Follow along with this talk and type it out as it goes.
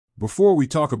Before we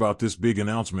talk about this big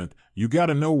announcement, you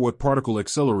gotta know what particle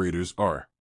accelerators are.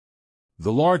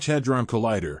 The Large Hadron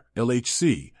Collider,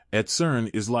 LHC, at CERN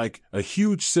is like a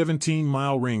huge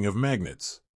 17-mile ring of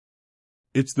magnets.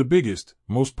 It's the biggest,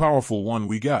 most powerful one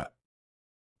we got.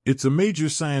 It's a major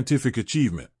scientific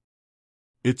achievement.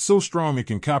 It's so strong it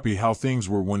can copy how things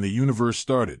were when the universe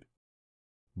started.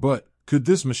 But, could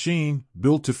this machine,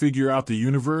 built to figure out the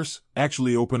universe,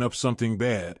 actually open up something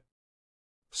bad?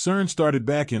 CERN started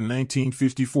back in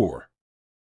 1954.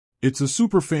 It's a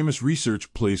super famous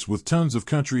research place with tons of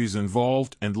countries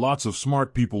involved and lots of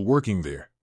smart people working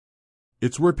there.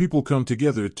 It's where people come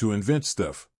together to invent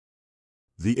stuff.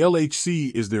 The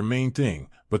LHC is their main thing,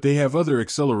 but they have other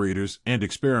accelerators and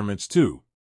experiments too.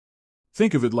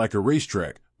 Think of it like a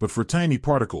racetrack, but for tiny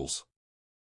particles.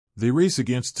 They race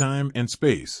against time and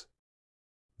space.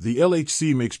 The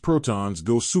LHC makes protons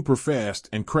go super fast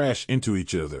and crash into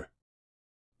each other.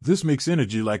 This makes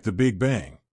energy like the Big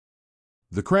Bang.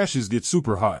 The crashes get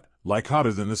super hot, like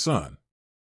hotter than the sun.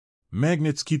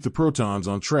 Magnets keep the protons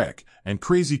on track, and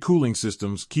crazy cooling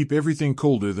systems keep everything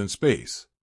colder than space.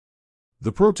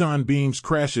 The proton beams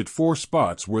crash at 4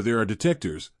 spots where there are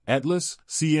detectors: ATLAS,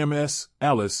 CMS,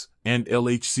 ALICE, and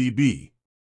LHCb.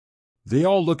 They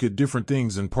all look at different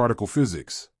things in particle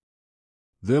physics.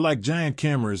 They're like giant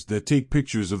cameras that take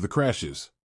pictures of the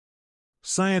crashes.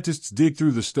 Scientists dig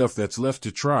through the stuff that's left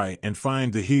to try and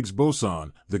find the Higgs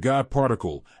boson, the God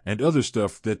particle, and other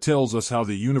stuff that tells us how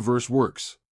the universe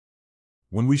works.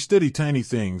 When we study tiny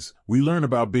things, we learn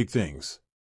about big things.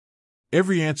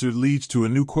 Every answer leads to a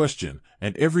new question,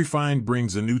 and every find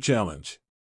brings a new challenge.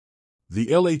 The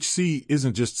LHC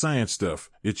isn't just science stuff,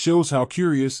 it shows how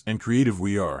curious and creative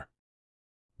we are.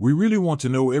 We really want to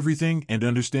know everything and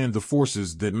understand the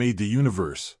forces that made the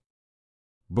universe.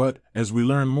 But, as we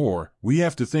learn more, we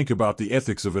have to think about the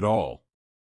ethics of it all.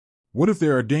 What if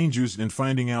there are dangers in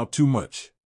finding out too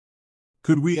much?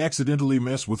 Could we accidentally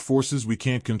mess with forces we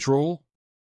can't control?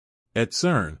 At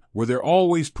CERN, where they're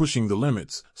always pushing the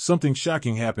limits, something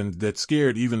shocking happened that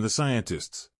scared even the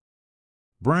scientists.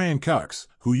 Brian Cox,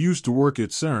 who used to work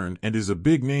at CERN and is a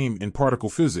big name in particle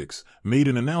physics, made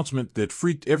an announcement that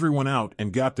freaked everyone out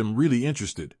and got them really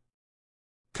interested.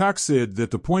 Cox said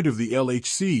that the point of the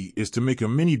LHC is to make a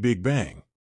mini Big Bang.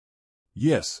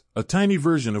 Yes, a tiny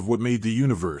version of what made the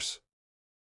universe.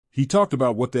 He talked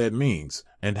about what that means,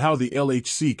 and how the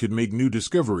LHC could make new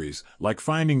discoveries, like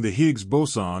finding the Higgs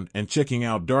boson and checking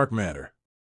out dark matter.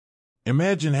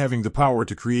 Imagine having the power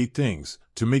to create things,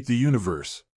 to make the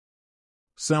universe.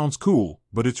 Sounds cool,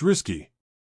 but it's risky.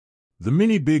 The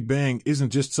mini Big Bang isn't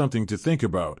just something to think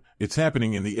about, it's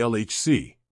happening in the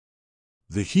LHC.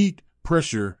 The heat,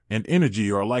 pressure, and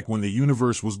energy are like when the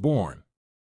universe was born.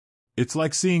 It's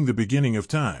like seeing the beginning of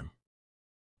time.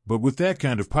 But with that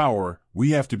kind of power,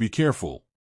 we have to be careful.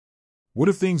 What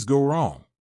if things go wrong?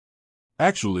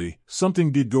 Actually,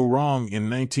 something did go wrong in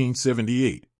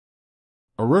 1978.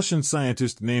 A Russian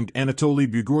scientist named Anatoly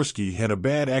Bugorsky had a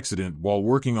bad accident while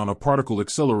working on a particle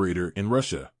accelerator in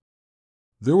Russia.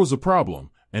 There was a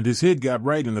problem, and his head got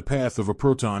right in the path of a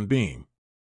proton beam.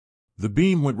 The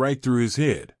beam went right through his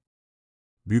head.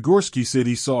 Bugorsky said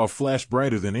he saw a flash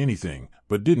brighter than anything,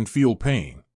 but didn't feel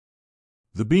pain.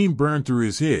 The beam burned through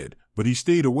his head, but he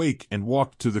stayed awake and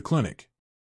walked to the clinic.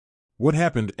 What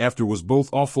happened after was both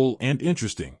awful and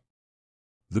interesting.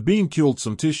 The beam killed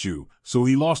some tissue, so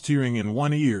he lost hearing in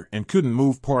one ear and couldn't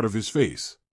move part of his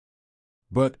face.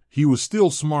 But he was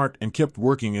still smart and kept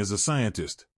working as a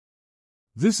scientist.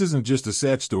 This isn't just a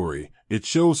sad story, it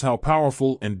shows how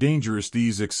powerful and dangerous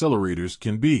these accelerators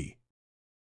can be.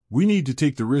 We need to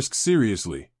take the risk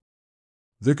seriously.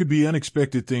 There could be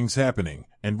unexpected things happening,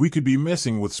 and we could be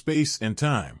messing with space and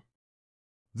time.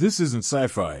 This isn't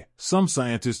sci-fi, some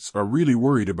scientists are really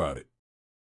worried about it.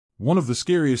 One of the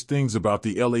scariest things about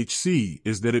the LHC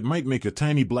is that it might make a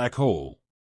tiny black hole.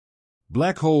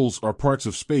 Black holes are parts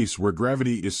of space where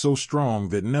gravity is so strong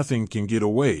that nothing can get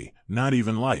away, not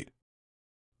even light.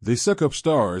 They suck up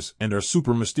stars and are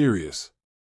super mysterious.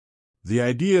 The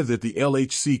idea that the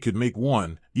LHC could make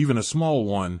one, even a small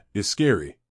one, is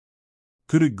scary.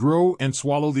 Could it grow and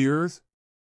swallow the Earth?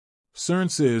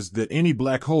 CERN says that any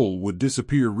black hole would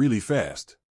disappear really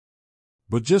fast.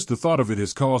 But just the thought of it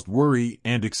has caused worry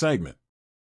and excitement.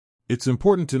 It's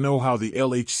important to know how the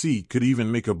LHC could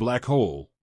even make a black hole.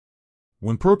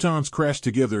 When protons crash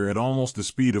together at almost the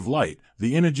speed of light,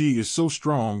 the energy is so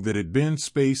strong that it bends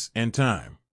space and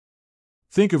time.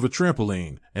 Think of a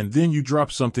trampoline, and then you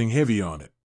drop something heavy on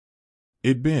it.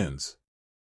 It bends.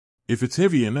 If it's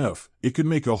heavy enough, it could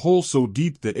make a hole so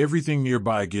deep that everything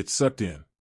nearby gets sucked in.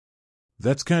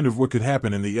 That's kind of what could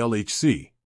happen in the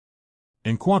LHC.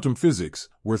 In quantum physics,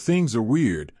 where things are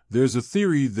weird, there's a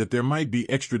theory that there might be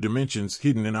extra dimensions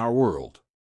hidden in our world.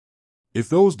 If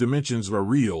those dimensions are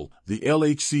real, the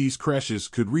LHC's crashes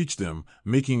could reach them,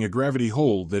 making a gravity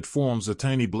hole that forms a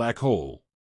tiny black hole.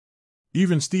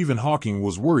 Even Stephen Hawking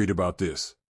was worried about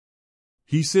this.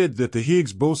 He said that the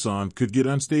Higgs boson could get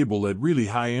unstable at really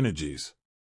high energies.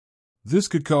 This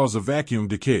could cause a vacuum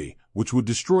decay, which would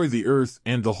destroy the Earth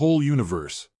and the whole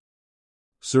universe.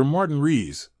 Sir Martin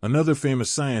Rees, another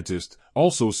famous scientist,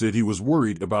 also said he was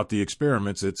worried about the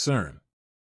experiments at CERN.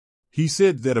 He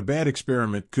said that a bad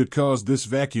experiment could cause this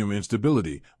vacuum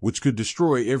instability, which could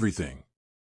destroy everything.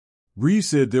 Rees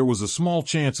said there was a small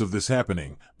chance of this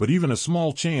happening, but even a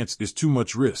small chance is too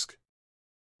much risk.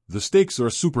 The stakes are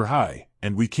super high,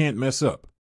 and we can't mess up.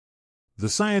 The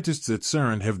scientists at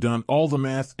CERN have done all the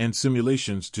math and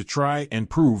simulations to try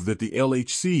and prove that the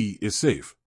LHC is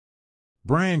safe.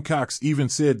 Brian Cox even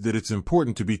said that it's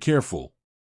important to be careful.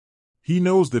 He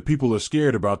knows that people are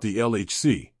scared about the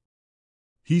LHC.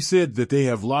 He said that they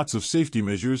have lots of safety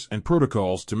measures and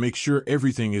protocols to make sure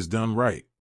everything is done right.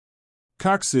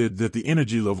 Cox said that the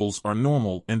energy levels are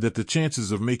normal and that the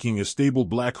chances of making a stable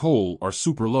black hole are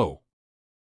super low.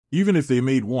 Even if they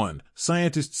made one,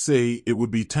 scientists say it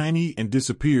would be tiny and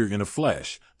disappear in a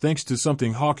flash, thanks to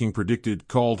something Hawking predicted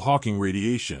called Hawking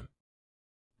radiation.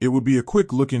 It would be a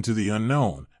quick look into the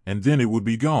unknown, and then it would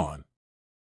be gone.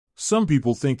 Some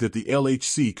people think that the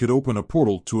LHC could open a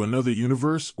portal to another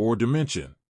universe or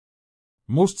dimension.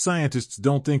 Most scientists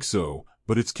don't think so,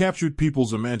 but it's captured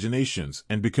people's imaginations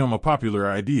and become a popular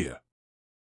idea.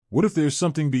 What if there's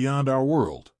something beyond our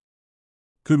world?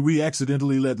 Could we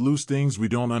accidentally let loose things we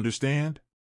don't understand?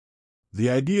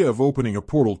 The idea of opening a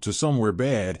portal to somewhere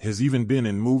bad has even been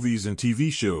in movies and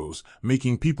TV shows,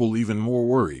 making people even more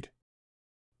worried.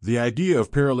 The idea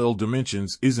of parallel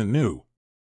dimensions isn't new.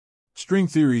 String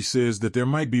theory says that there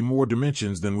might be more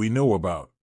dimensions than we know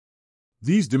about.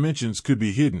 These dimensions could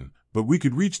be hidden, but we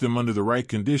could reach them under the right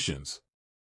conditions.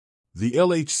 The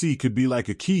LHC could be like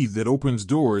a key that opens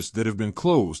doors that have been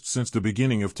closed since the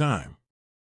beginning of time.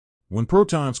 When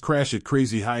protons crash at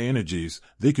crazy high energies,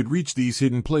 they could reach these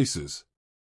hidden places.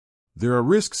 There are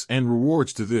risks and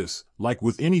rewards to this, like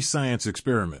with any science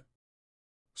experiment.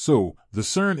 So, the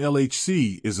CERN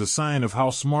LHC is a sign of how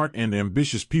smart and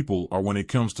ambitious people are when it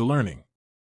comes to learning.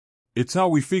 It's how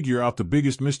we figure out the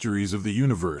biggest mysteries of the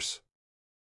universe.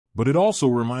 But it also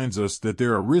reminds us that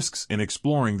there are risks in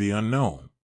exploring the unknown.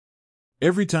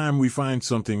 Every time we find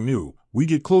something new, we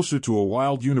get closer to a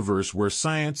wild universe where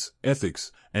science,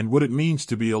 ethics, and what it means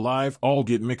to be alive all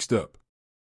get mixed up.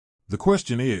 The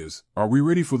question is, are we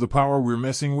ready for the power we're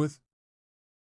messing with?